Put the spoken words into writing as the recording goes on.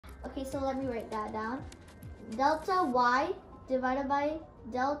Okay, so let me write that down. Delta y divided by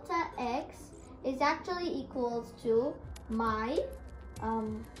delta x is actually equals to my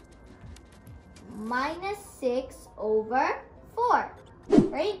minus 6 over 4,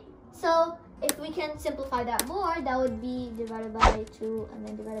 right? So if we can simplify that more, that would be divided by 2 and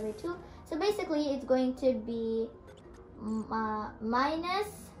then divided by 2. So basically, it's going to be minus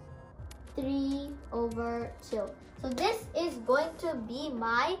 3 over 2. So this is going to be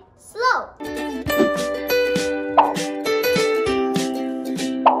my slope.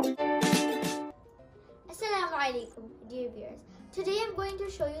 Assalamu alaikum, dear viewers. Today I'm going to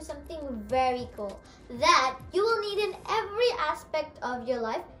show you something very cool that you will need in every aspect of your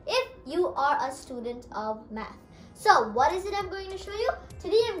life if you are a student of math. So what is it I'm going to show you?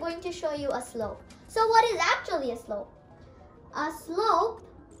 Today I'm going to show you a slope. So what is actually a slope? A slope,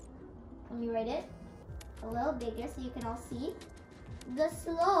 let me write it a little bigger so you can all see. The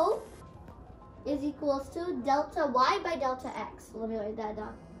slope is equals to delta y by delta x. Let me write that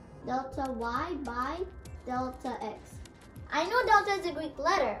down. Delta y by delta x. I know delta is a Greek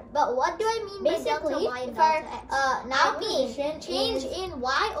letter, but what do I mean by delta y and delta x? Now mean change in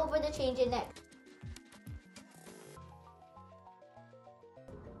y over the change in x.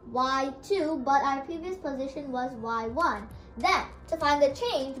 y2, but our previous position was y1. Then, to find the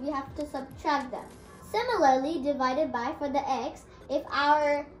change, we have to subtract them. Similarly, divided by for the x, if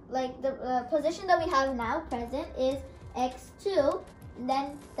our the position that we have now present is x2,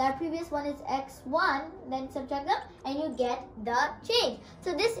 then the previous one is x1, then subtract them and you get the change.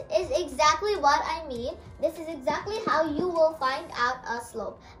 So this is exactly what I mean. This is exactly how you will find out a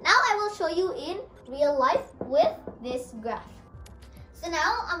slope. Now I will show you in real life with this graph. So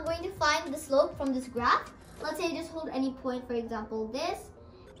now I'm going to find the slope from this graph. Let's say I just hold any point, for example this,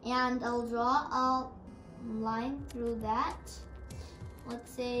 and I'll draw a line through that.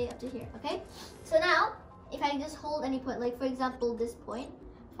 Let's say up to here, okay? So now if I just hold any point, like for example this point,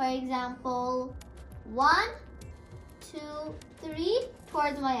 for example 1, 2, 3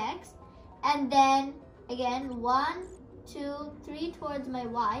 towards my x, and then again 1, 2, 3 towards my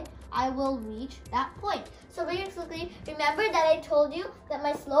y, I will reach that point. So basically, remember that I told you that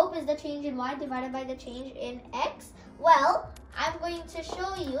my slope is the change in y divided by the change in x? Well, I'm going to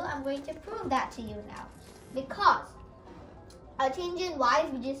show you, I'm going to prove that to you now. Because a change in y,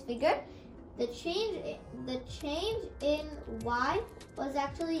 we just figured, the change in y was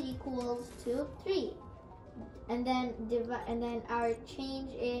actually equals to 3. And then our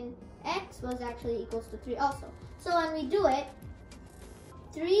change in x was actually equals to 3 also. So when we do it,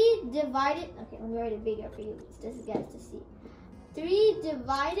 3 divided, okay, let me write it bigger for you guys to see. 3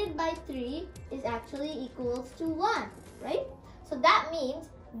 divided by 3 is actually equals to 1, right? So that means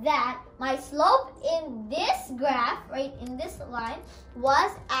that my slope in this graph, right, in this line,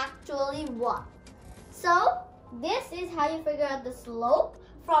 was actually 1. So this is how you figure out the slope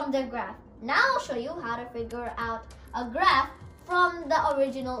from the graph. Now I'll show you how to figure out a graph from the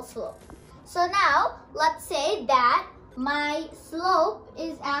original slope. So now let's say that my slope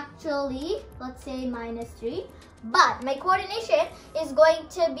is actually, let's say minus 3, but my coordination is going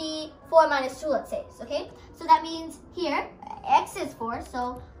to be 4 minus 2, let's say, okay? So that means here, x is 4,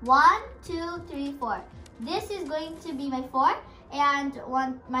 so 1, 2, 3, 4. This is going to be my 4, and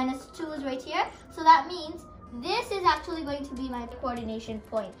 1 minus 2 is right here. So that means this is actually going to be my coordination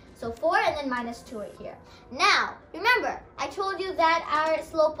point. So 4 and then minus 2 right here. Now, remember, I told you that our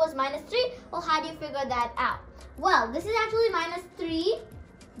slope was minus 3. Well, how do you figure that out? Well, this is actually minus 3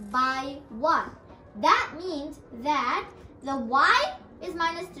 by 1. That means that the y is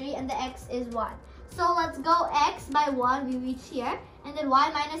minus 3 and the x is 1. So let's go x by 1, we reach here. And then y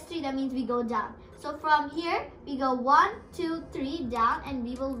minus 3, that means we go down. So from here, we go 1, 2, 3 down, and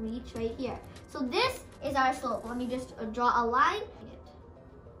we will reach right here. So this is our slope. Let me just draw a line.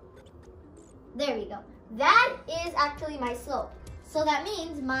 There we go. That is actually my slope. So that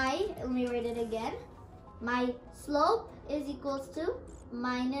means let me write it again. My slope is equals to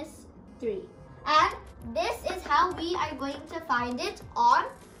minus 3. And this is how we are going to find it on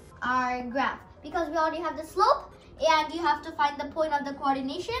our graph. Because we already have the slope and you have to find the point of the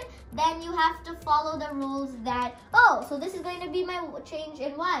coordination, then you have to follow the rules that, oh, so this is going to be my change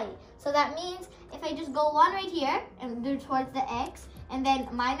in y. So that means if I just go 1 right here and do towards the x, and then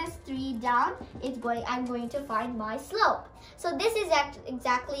minus 3 down, I'm going to find my slope. So this is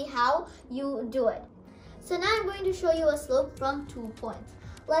exactly how you do it. So now I'm going to show you a slope from 2 points.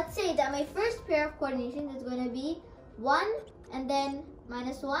 Let's say that my first pair of coordinations is going to be 1 and then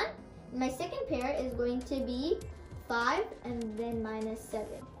minus 1. My second pair is going to be 5 and then minus 7.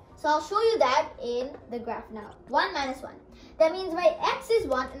 So I'll show you that in the graph now. 1 minus 1. That means my x is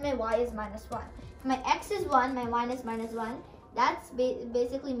 1 and my y is minus 1. If my x is 1, my y is minus 1. That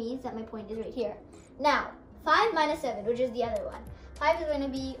basically means that my point is right here. Now, 5 minus 7, which is the other one. 5 is going to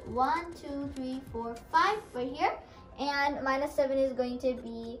be 1, 2, 3, 4, 5 right here. And minus 7 is going to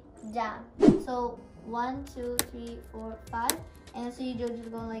be down. So 1, 2, 3, 4, 5. And so you're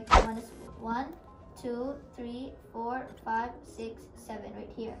just going like minus 1, 2, 3, 4, 5, 6, 7 right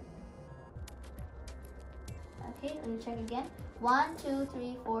here. Okay, let me check again. 1, 2,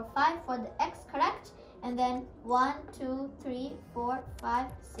 3, 4, 5 for the x, correct? And then 1, 2, 3, 4, 5,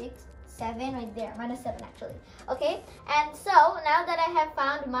 6, 7 right there. Minus 7 actually. Okay, and so now that I have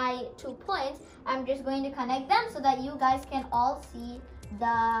found my 2 points, I'm just going to connect them so that you guys can all see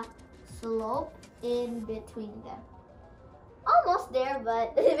the slope in between them. Almost there,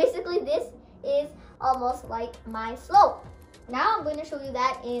 but basically this is almost like my slope. Now I'm going to show you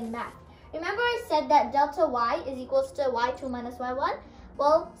that in math. Remember I said that delta y is equals to y2 minus y1?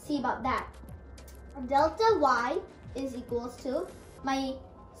 Well, see about that. Delta y is equals to my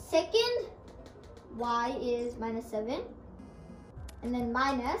second y is minus 7, and then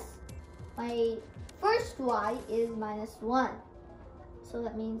minus my first y is minus 1. So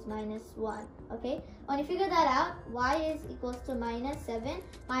that means minus 1. Okay, when you figure that out, y is equals to minus 7.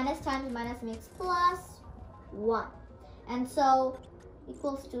 Minus times minus makes plus 1. And so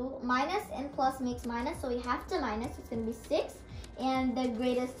equals to minus and plus makes minus. So we have to minus. It's going to be 6. And the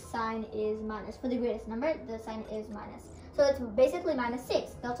greatest sign is minus. For the greatest number, the sign is minus. So it's basically minus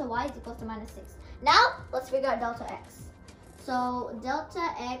 6. Delta y is equals to minus 6. Now, let's figure out delta x. So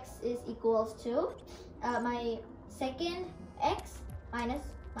delta x is equals to my second x minus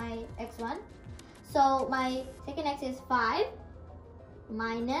my x1. So my second x is 5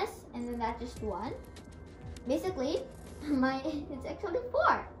 minus, and then that's just 1. Basically, it's actually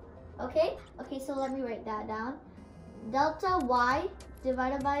 4. Okay? Okay, so let me write that down. Delta y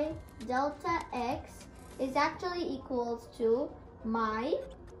divided by delta x is actually equals to my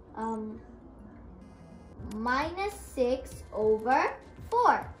minus 6 over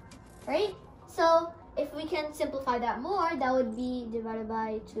 4, right? So if we can simplify that more, that would be divided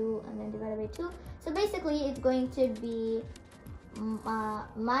by 2 and then divided by 2. So basically, it's going to be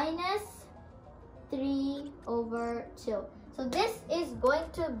minus 3 over 2. So this is going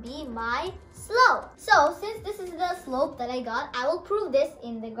to be my slope. So since this is the slope that I got, I will prove this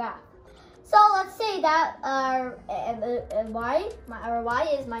in the graph. So let's say that our y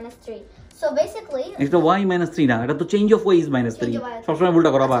is minus 3. So basically, it's the y minus 3 now. The change of y is minus 3.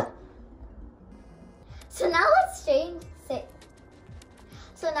 So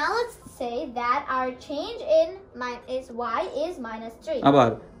now let's say that our change in y is minus 3.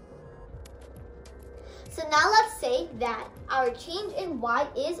 So now let's say that our change in y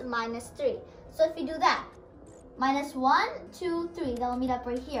is minus 3. So if we do that, minus 1, 2, 3, that will meet up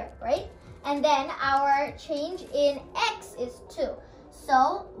right here, right? And then our change in x is 2.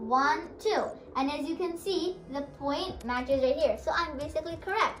 So 1, 2. And as you can see, the point matches right here. So I'm basically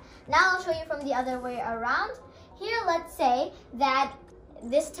correct. Now I'll show you from the other way around. Here, let's say that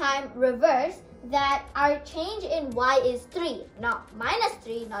this time reverse, that our change in y is 3. Not minus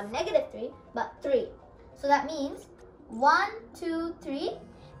 3, not negative 3, but 3. So that means 1, 2, 3.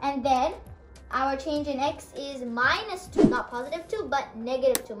 And then our change in x is minus 2. Not positive 2, but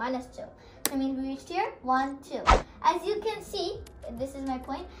negative 2, minus 2. I mean, we reached here, 1, 2. As you can see, this is my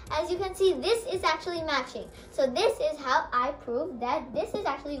point. As you can see, this is actually matching. So this is how I prove that this is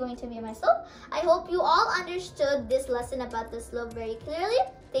actually going to be my slope. I hope you all understood this lesson about the slope very clearly.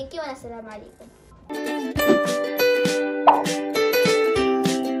 Thank you and assalamu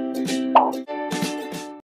alaikum.